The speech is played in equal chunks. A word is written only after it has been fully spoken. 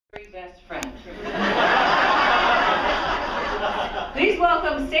very best friend. Please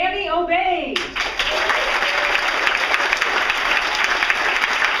welcome Sammy Obeid.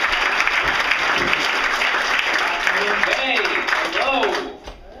 Hey, hello.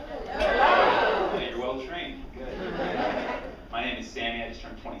 Hello. You're well trained. Good. My name is Sammy. I just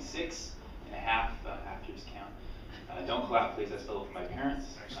turned 26 and a half after this count. Don't clap, please. I still live with my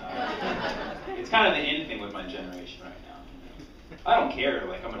parents. It's kind of the in thing with my generation right now. I don't care.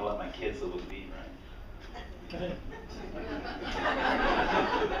 Like, I'm going to let my kids live with me, right?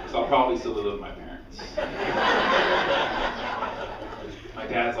 So I'll probably still live with my parents. My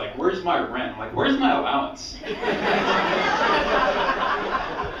dad's like, "Where's my rent?" I'm like, "Where's my allowance?" I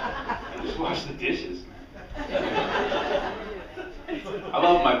just wash the dishes, man. I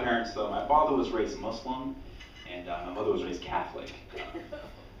love my parents, though. My father was raised Muslim, and my mother was raised Catholic,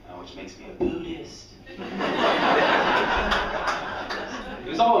 which makes me a Buddhist. It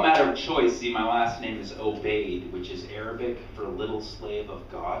was all a matter of choice. See, my last name is Obeid, which is Arabic for little slave of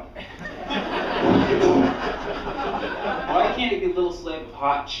God. Why can't it be little slave of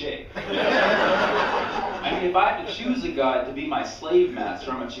hot chick? I mean, if I had to choose a god to be my slave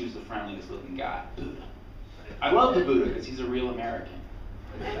master, I'm going to choose the friendliest looking guy, Buddha. I love the Buddha because he's a real American.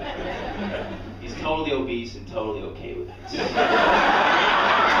 He's totally obese and totally okay with it.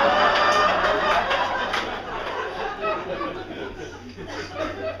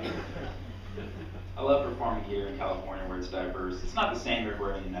 I love performing here in California where it's diverse. It's not the same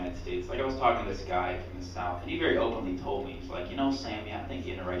everywhere in the United States. Like, I was talking to this guy from the South, and he very openly told me, he's like, "You know, Sammy, I think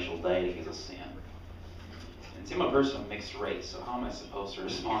interracial dating is a sin." And see, I'm a person of mixed race, so how am I supposed to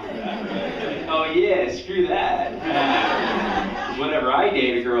respond to that? Like, oh yeah, screw that. Whenever I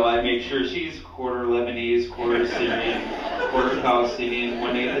date a girl, I make sure she's quarter Lebanese, quarter Syrian, quarter Palestinian,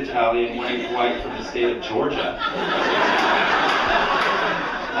 1/8 Italian, 1/8 white from the state of Georgia.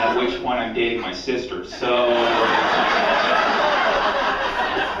 At which point I'm dating my sister. So,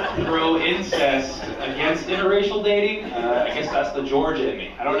 pro-incest against interracial dating? I guess that's the Georgia in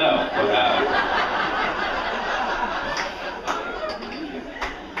me. I don't know. But,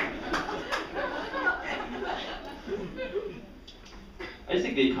 I just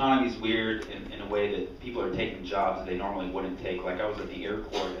think the economy's weird in a way that people are taking jobs that they normally wouldn't take. Like, I was at the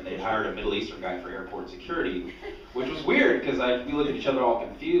airport and they hired a Middle Eastern guy for airport security, which was weird because we looked at each other all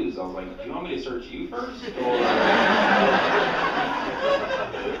confused. I was like, "Do you want me to search you first?" Or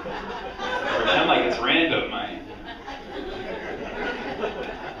I'm like, "It's random, man."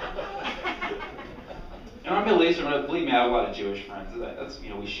 And I'm Middle Eastern, but believe me, I have a lot of Jewish friends. That's,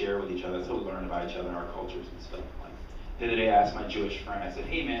 we share with each other. That's how we learn about each other and our cultures and stuff. The other day I asked my Jewish friend, I said,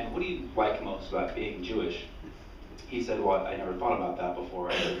 "Hey man, what do you like most about being Jewish?" He said, "Well, I never thought about that before."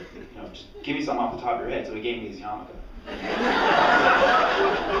 I said, "Just give me something off the top of your head." So he gave me his yarmulke.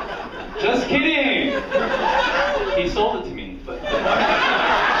 Just kidding! He sold it to me, but...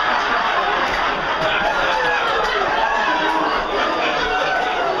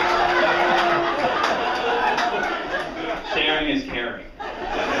 Sharing is caring.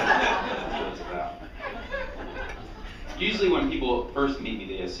 Usually when people first meet me,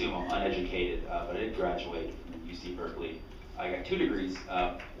 they assume I'm uneducated, but I did graduate from UC Berkeley. I got 2 degrees,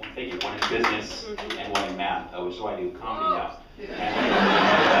 one in business and one in math, which is why I do comedy now.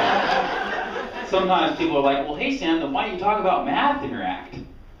 And, sometimes people are like, "Well, hey Sam, then why don't you talk about math in your act?" I'm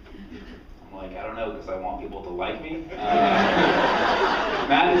like, "I don't know, because I want people to like me."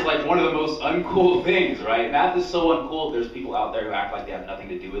 Math is like one of the most uncool things, right? Math is so uncool. There's people out there who act like they have nothing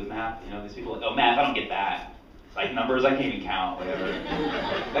to do with math. These people are like, "Oh, math, I don't get that. Like numbers, I can't even count," whatever.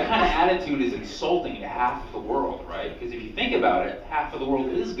 That kind of attitude is insulting to half of the world, right? Because if you think about it, half of the world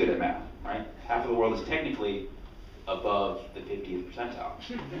is good at math, right? Half of the world is technically above the 50th percentile. If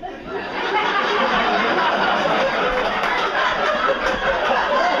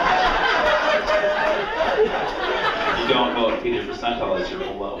you don't know what 50th percentile is, you're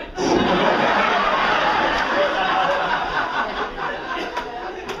below it.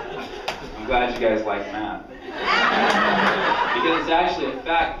 I'm glad you guys like math. Because it's actually a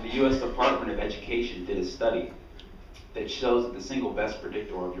fact, the U.S. Department of Education did a study that shows that the single best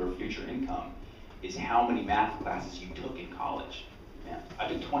predictor of your future income is how many math classes you took in college. Man, I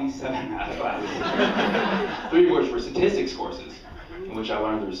took 27 math classes, 3 of which were statistics courses, in which I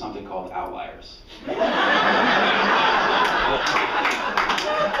learned there was something called outliers. But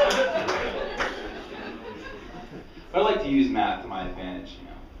I like to use math to my advantage.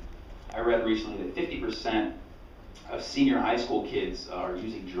 I read recently that 50% of senior high school kids are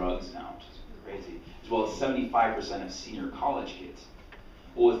using drugs now, which is crazy, as well as 75% of senior college kids.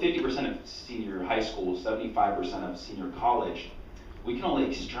 Well, with 50% of senior high school, 75% of senior college, we can only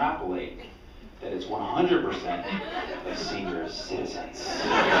extrapolate that it's 100% of senior citizens.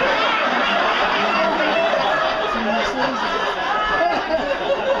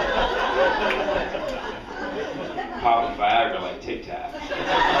 Popping Viagra like Tic Tac.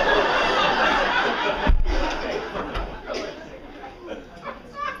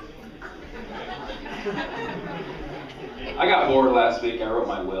 I got bored last week. I wrote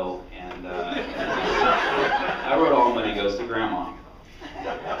my will, and I wrote all money goes to Grandma.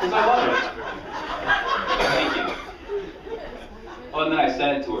 Because I love her. Thank you. Oh, and then I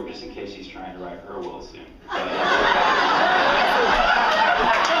sent it to her just in case she's trying to write her will soon.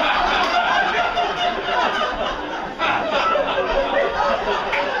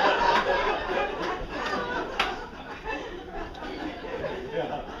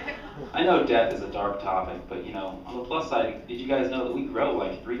 I know death is a dark topic, but you know, on the plus side, did you guys know that we grow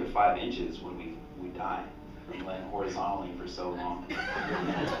like 3 to 5 inches when we die from laying horizontally for so long?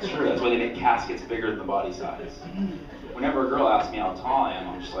 It's true, that's why they make caskets bigger than the body size. Whenever a girl asks me how tall I am,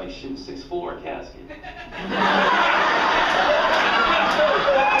 I'm just like, shoot, 6'4" casket.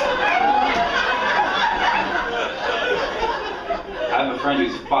 I have a friend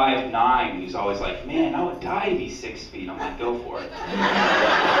who's 5'9", who's always like, man, I would die to be 6 feet. I'm like, go for it.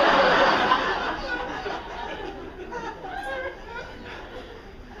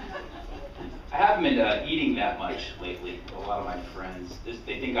 I haven't been eating that much lately. A lot of my friends,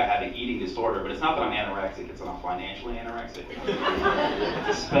 they think I have an eating disorder, but it's not that I'm anorexic, it's that I'm financially anorexic.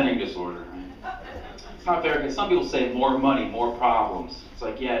 It's a spending disorder, right? It's not fair, because some people say more money, more problems. It's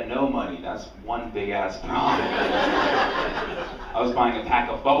like, yeah, no money, that's one big ass problem. I was buying a pack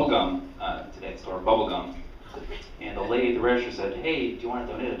of bubblegum today at the store, bubblegum, and the lady at the register said, hey, do you want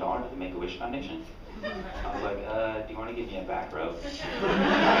to donate $1 to the Make-A-Wish Foundation? I was like, do you want to give me a back rub? It feels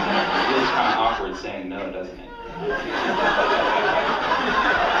kind of awkward saying no, doesn't it?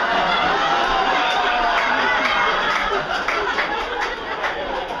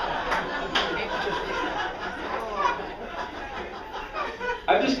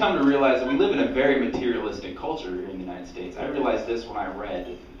 I've just come to realize that we live in a very materialistic culture here in the United States. I realized this when I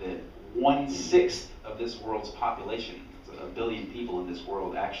read that 1/6 of this world's population, so 1 billion people in this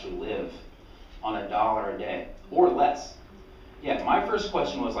world, actually live on $1 a day, or less. Yeah, my first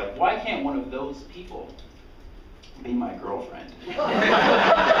question was like, why can't one of those people be my girlfriend? Take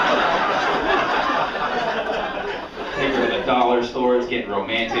her to the dollar store, it's getting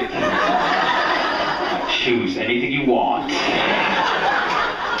romantic. Like, choose anything you want.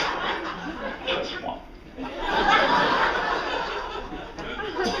 Just one.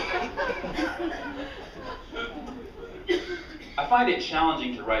 I find it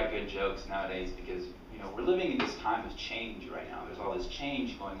challenging to write good jokes nowadays because, you know, we're living in this time of change right now. There's all this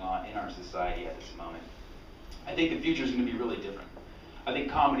change going on in our society at this moment. I think the future is going to be really different. I think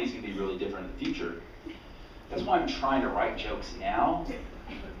comedy is going to be really different in the future. That's why I'm trying to write jokes now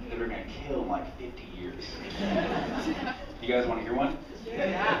that are going to kill in like 50 years. You guys want to hear one?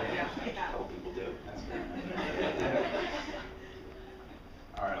 Yeah. A couple people do. That's good.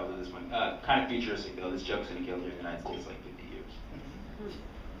 All right, I'll do this one. Kind of futuristic though. This joke's going to kill here in the United States like 50 years.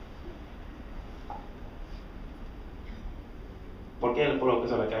 ¿Por qué el puro que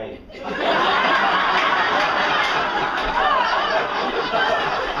se le cae?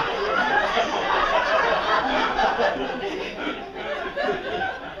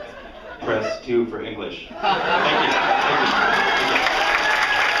 Press 2 for English. Thank you.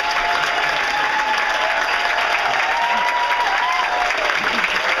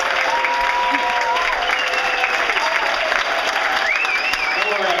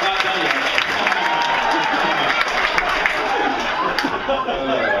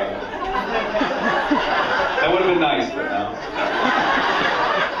 That would have been nice, but no.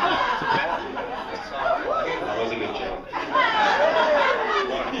 That was a good joke.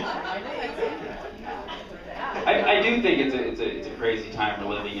 I do think it's a crazy time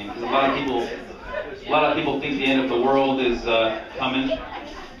we're living in because a lot of people think the end of the world is coming,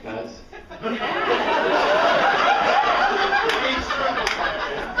 guys.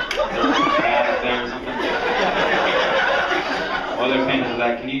 There or something. While they're paying for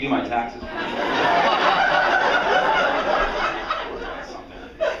that, can you do my taxes for me?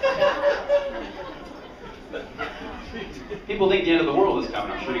 People think the end of the world is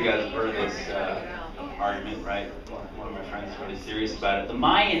coming. I'm sure you guys have heard this argument, right? One of my friends is really serious about it. The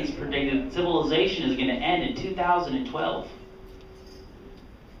Mayans predicted civilization is going to end in 2012.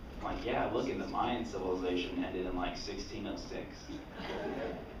 I'm like, yeah, look, the Mayan civilization ended in like 1606.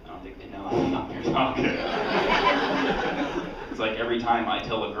 I don't think they know what they're talking about. It's like every time I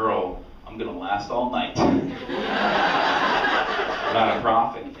tell a girl, I'm going to last all night. not a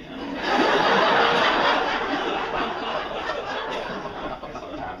prophet, you know.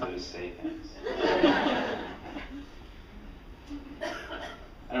 Sometimes I just say things.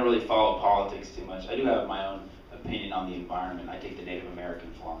 I don't really follow politics too much. I do have my own opinion on the environment. I take the Native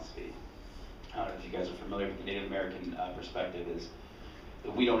American philosophy. I don't know if you guys are familiar with the Native American perspective, is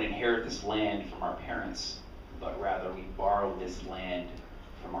that we don't inherit this land from our parents, but rather we borrow this land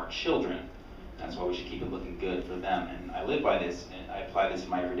from our children. That's why we should keep it looking good for them. And I live by this, and I apply this in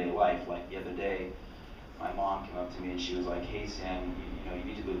my everyday life. Like the other day, my mom came up to me and she was like, "Hey Sam, you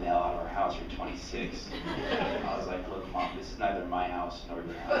need to move the hell out of our house. You're 26. I was like, "Look, Mom, this is neither my house nor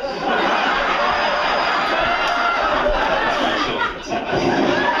your house. It's my children's house.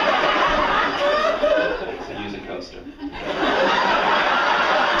 So use a coaster."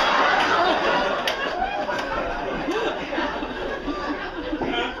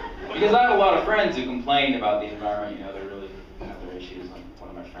 Because I have a lot of friends who complain about the environment. You know, they really have their issues. Like one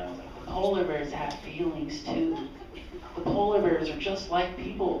of my friends, like, the polar bears have feelings too. The polar bears are just like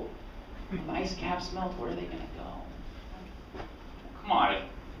people. When the ice caps melt, where are they gonna go? Come on, if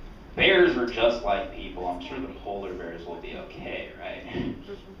bears are just like people, I'm sure the polar bears will be okay, right?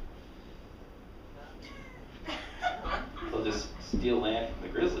 They'll just steal land from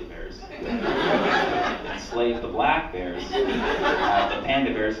the grizzly bears, enslave the black bears, have the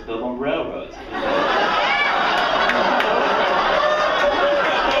panda bears build on railroads.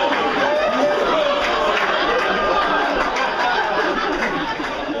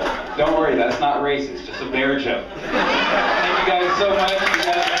 Don't worry, that's not racist, just a bear joke. Thank you guys so much.